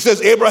 He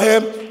says,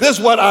 Abraham, this is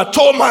what I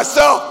told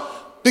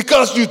myself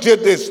because you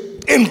did this.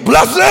 In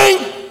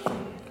blessing,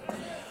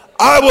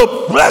 I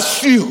will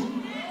bless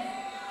you.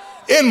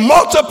 In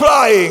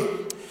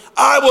multiplying,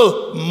 I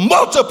will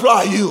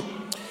multiply you.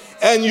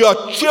 And your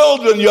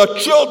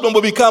children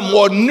will become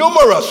more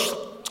numerous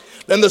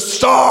than the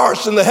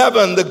stars in the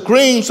heaven, the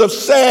grains of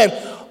sand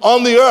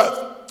on the earth.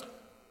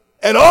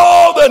 And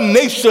all the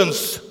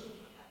nations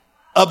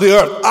of the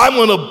earth, I'm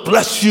going to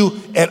bless you,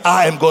 and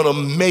I am going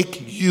to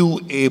make you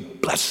a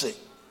blessing.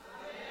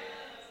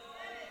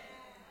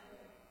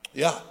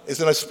 Yeah,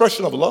 it's an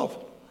expression of love.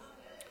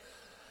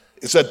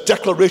 It's a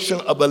declaration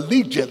of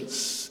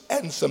allegiance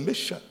and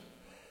submission.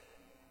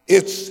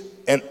 It's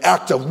an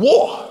act of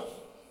war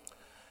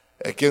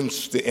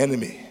against the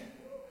enemy.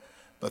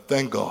 But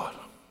thank God,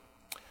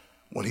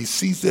 when he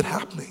sees it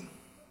happening,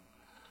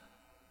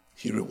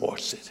 he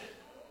rewards it.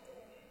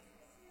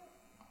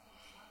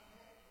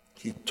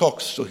 He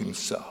talks to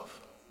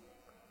himself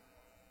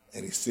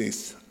and he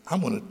says, I'm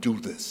going to do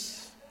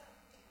this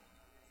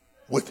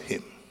with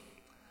him.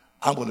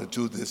 I'm going to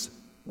do this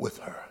with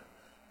her.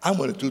 I'm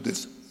going to do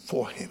this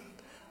for him.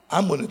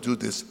 I'm going to do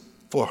this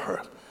for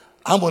her.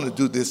 I'm going to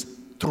do this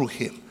through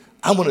him.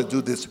 I'm going to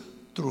do this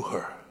through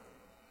her.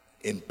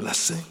 In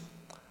blessing,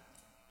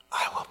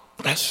 I will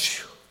bless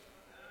you.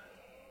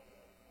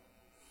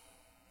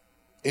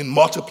 In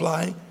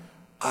multiplying,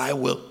 I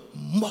will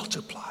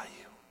multiply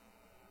you.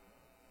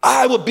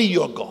 I will be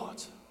your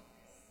God.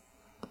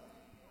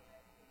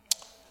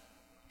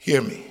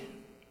 Hear me.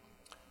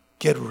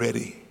 Get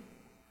ready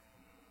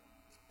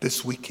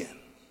this weekend.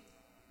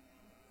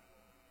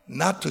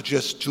 Not to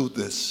just do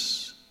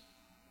this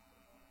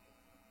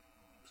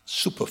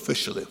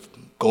superficially,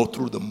 go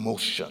through the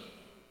motion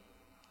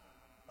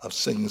of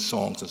singing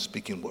songs and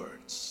speaking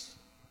words.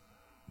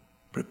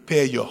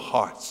 Prepare your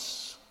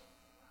hearts.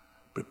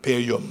 Prepare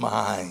your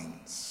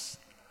minds.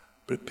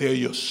 Prepare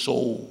your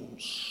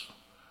souls.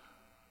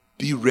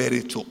 Be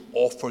ready to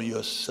offer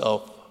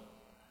yourself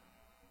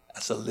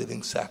as a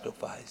living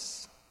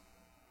sacrifice.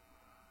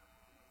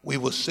 We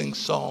will sing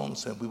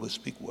songs and we will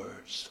speak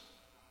words.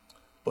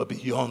 But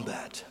beyond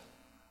that,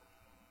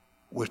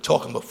 we're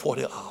talking about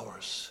 40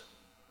 hours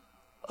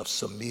of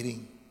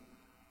submitting,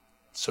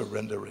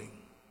 surrendering,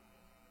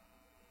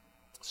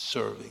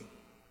 serving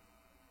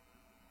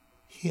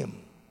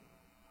Him,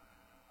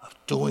 of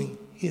doing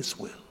His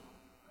will,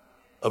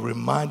 of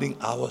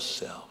reminding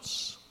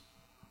ourselves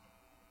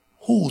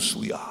whose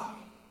we are.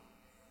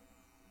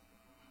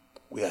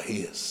 We are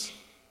His.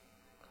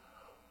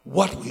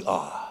 What we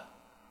are,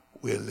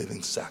 we're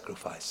living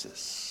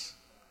sacrifices.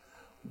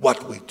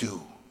 What we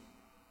do,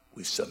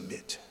 we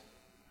submit,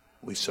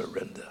 we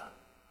surrender,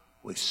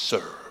 we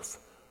serve,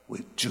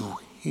 we do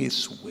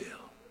His will,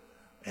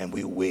 and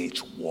we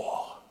wage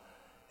war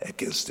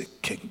against the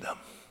kingdom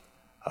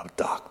of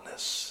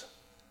darkness.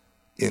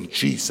 In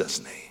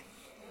Jesus' name.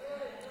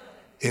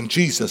 In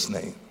Jesus'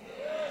 name.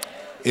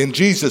 In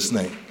Jesus'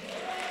 name.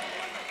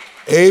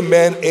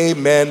 Amen,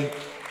 amen,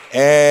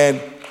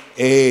 and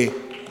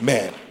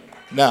amen.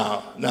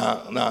 Now,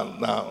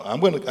 I'm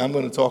going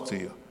to talk to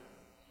you.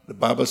 The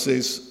Bible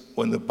says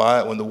when the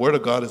word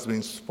of God is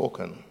being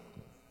spoken,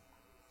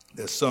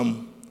 there's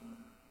some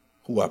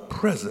who are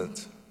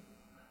present,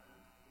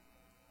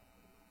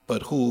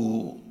 but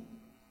who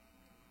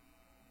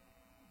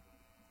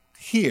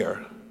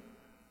hear,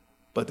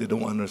 but they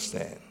don't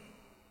understand.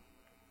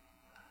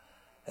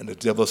 And the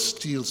devil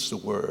steals the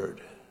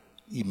word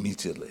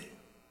immediately.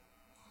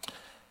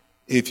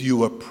 If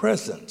you are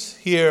present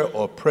here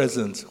or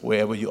present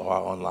wherever you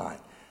are online,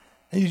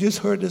 and you just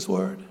heard this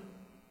word,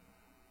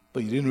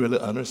 but you didn't really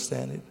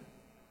understand it,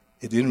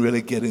 it didn't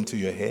really get into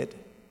your head,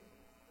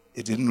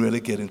 it didn't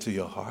really get into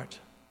your heart,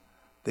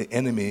 the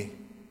enemy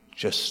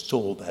just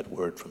stole that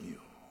word from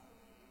you.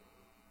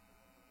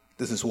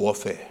 This is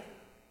warfare.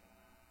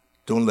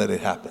 Don't let it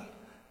happen.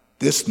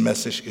 This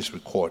message is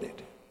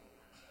recorded.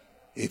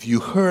 If you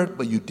heard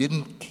but you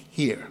didn't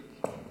hear,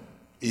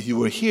 if you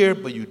were here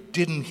but you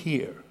didn't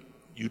hear,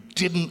 you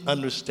didn't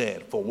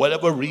understand, for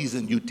whatever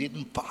reason you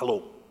didn't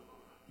follow,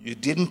 you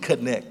didn't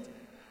connect,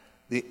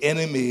 the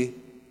enemy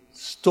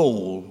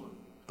stole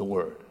the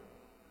word.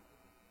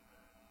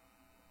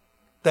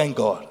 Thank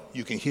God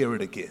you can hear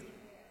it again.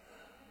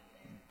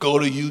 Go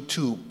to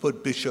YouTube,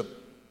 put Bishop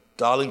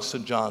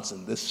Darlington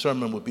Johnson. This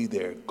sermon will be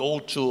there. Go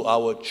to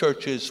our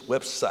church's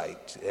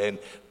website and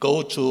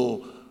go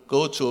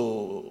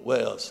to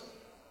where else?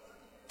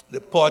 The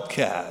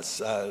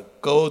podcast.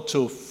 Go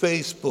to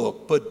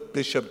Facebook, put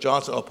Bishop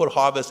Johnson, or put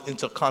Harvest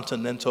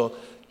Intercontinental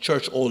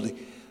Church Oldie.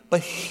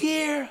 But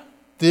hear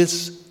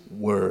this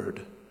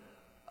word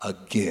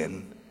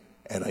again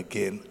and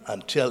again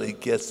until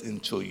it gets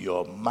into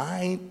your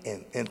mind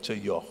and into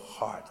your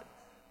heart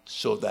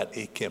so that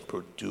it can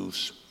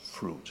produce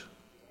fruit.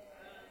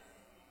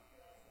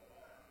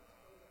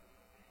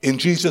 In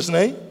Jesus'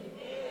 name?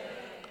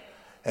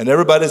 And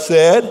everybody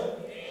said?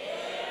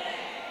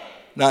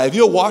 Now, if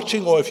you're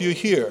watching or if you're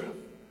here,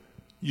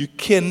 you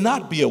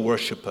cannot be a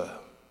worshiper.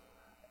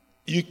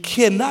 You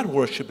cannot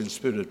worship in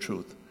spirit of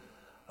truth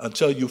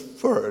until you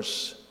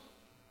first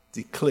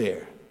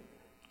declare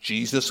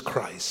Jesus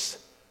Christ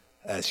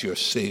as your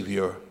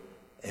Savior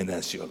and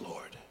as your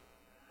Lord.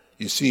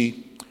 You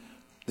see,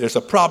 there's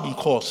a problem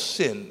called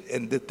sin,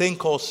 and the thing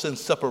called sin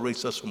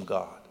separates us from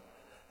God.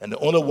 And the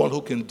only one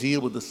who can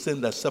deal with the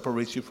sin that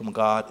separates you from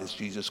God is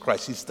Jesus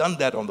Christ. He's done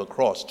that on the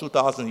cross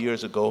 2,000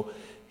 years ago.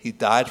 He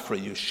died for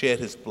you, shed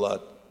his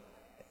blood,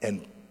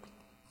 and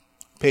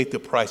paid the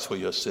price for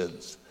your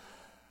sins.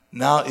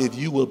 Now, if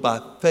you will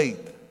by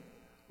faith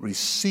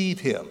receive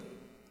him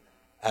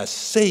as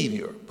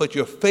Savior, put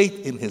your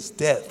faith in his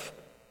death,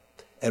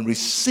 and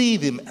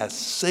receive him as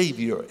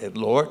Savior and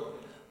Lord,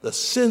 the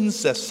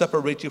sins that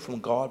separate you from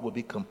God will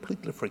be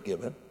completely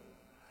forgiven.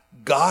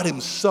 God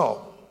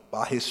himself,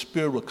 by his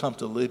Spirit, will come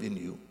to live in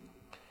you.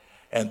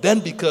 And then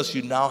because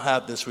you now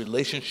have this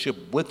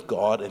relationship with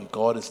God and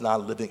God is now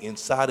living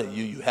inside of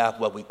you, you have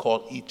what we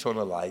call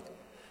eternal life.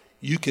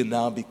 You can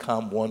now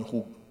become one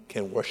who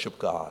can worship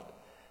God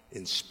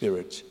in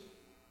spirit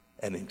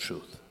and in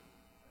truth.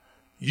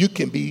 You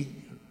can be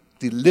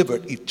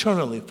delivered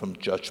eternally from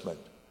judgment.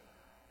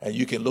 And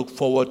you can look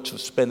forward to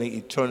spending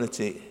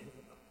eternity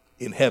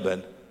in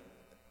heaven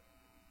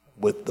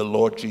with the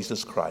Lord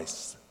Jesus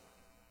Christ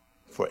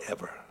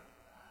forever.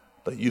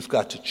 But you've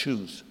got to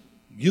choose.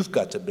 You've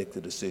got to make the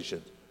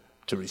decision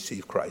to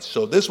receive Christ.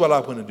 So this is what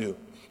I'm going to do.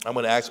 I'm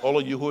going to ask all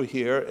of you who are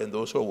here and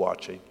those who are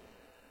watching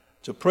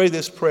to pray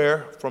this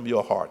prayer from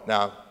your heart.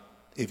 Now,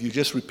 If you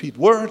just repeat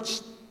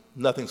words,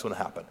 nothing's going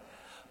to happen.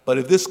 But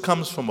if this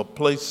comes from a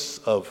place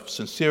of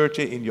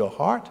sincerity in your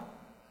heart,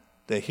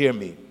 then hear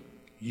me,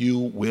 you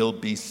will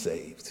be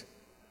saved.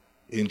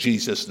 In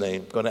Jesus'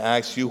 name. I'm going to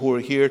ask you who are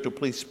here to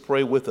please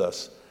pray with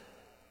us.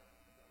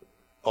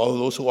 All of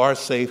those who are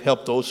saved,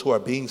 help those who are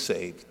being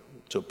saved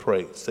to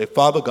pray. Say,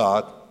 Father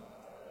God,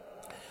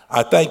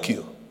 I thank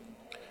you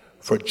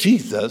for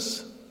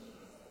Jesus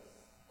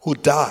who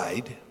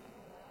died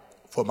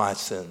for my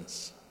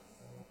sins.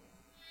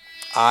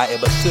 I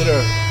am a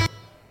sinner.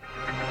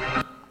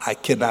 I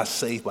cannot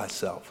save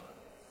myself.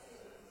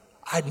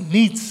 I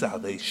need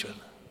salvation.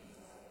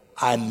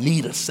 I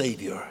need a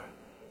Savior.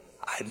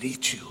 I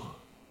need you.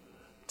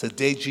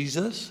 Today,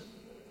 Jesus,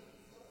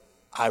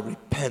 I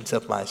repent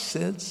of my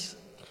sins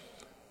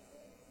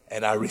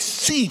and I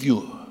receive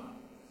you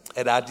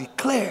and I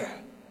declare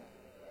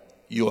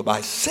you are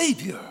my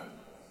Savior.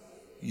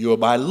 You are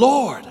my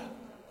Lord.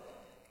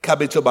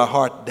 Come into my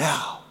heart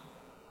now.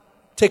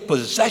 Take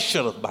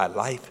possession of my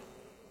life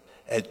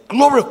and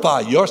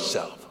glorify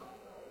yourself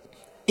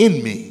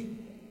in me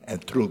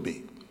and through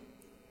me.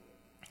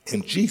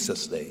 In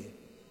Jesus' name,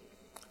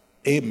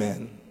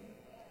 amen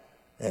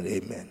and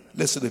amen.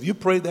 Listen, if you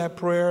prayed that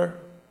prayer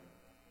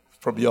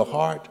from your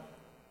heart,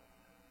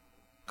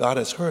 God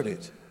has heard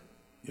it.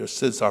 Your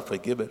sins are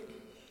forgiven.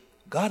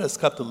 God has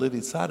come to live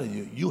inside of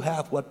you. You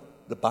have what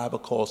the Bible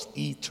calls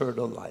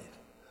eternal life.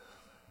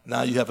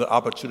 Now you have an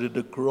opportunity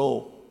to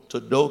grow, to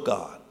know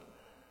God.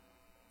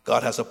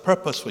 God has a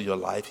purpose for your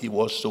life. He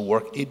wants to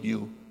work in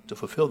you to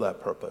fulfill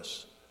that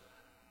purpose.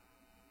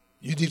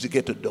 You need to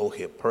get to know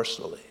him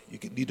personally. You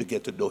need to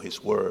get to know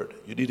his word.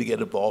 You need to get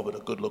involved in a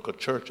good local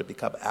church and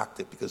become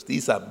active, because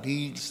these are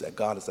needs that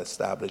God has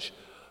established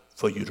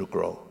for you to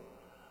grow.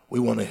 We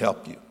want to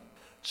help you.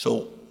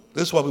 So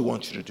this is what we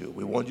want you to do.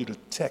 We want you to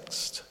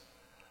text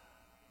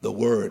the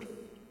word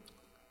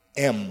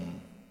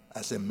M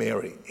as in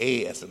Mary,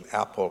 A as in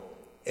apple,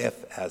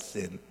 F as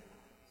in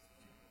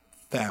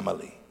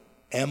family,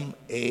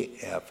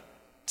 M-A-F.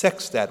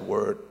 Text that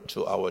word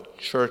to our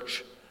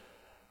church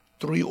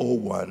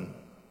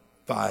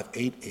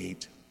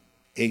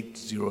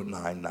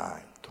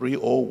 301-588-8099.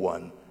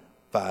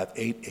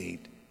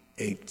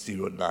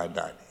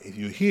 301-588-8099. If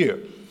you're here,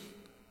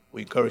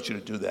 we encourage you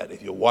to do that.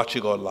 If you're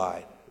watching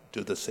online,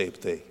 do the same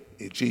thing.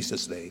 In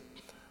Jesus' name.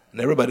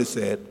 And everybody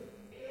said,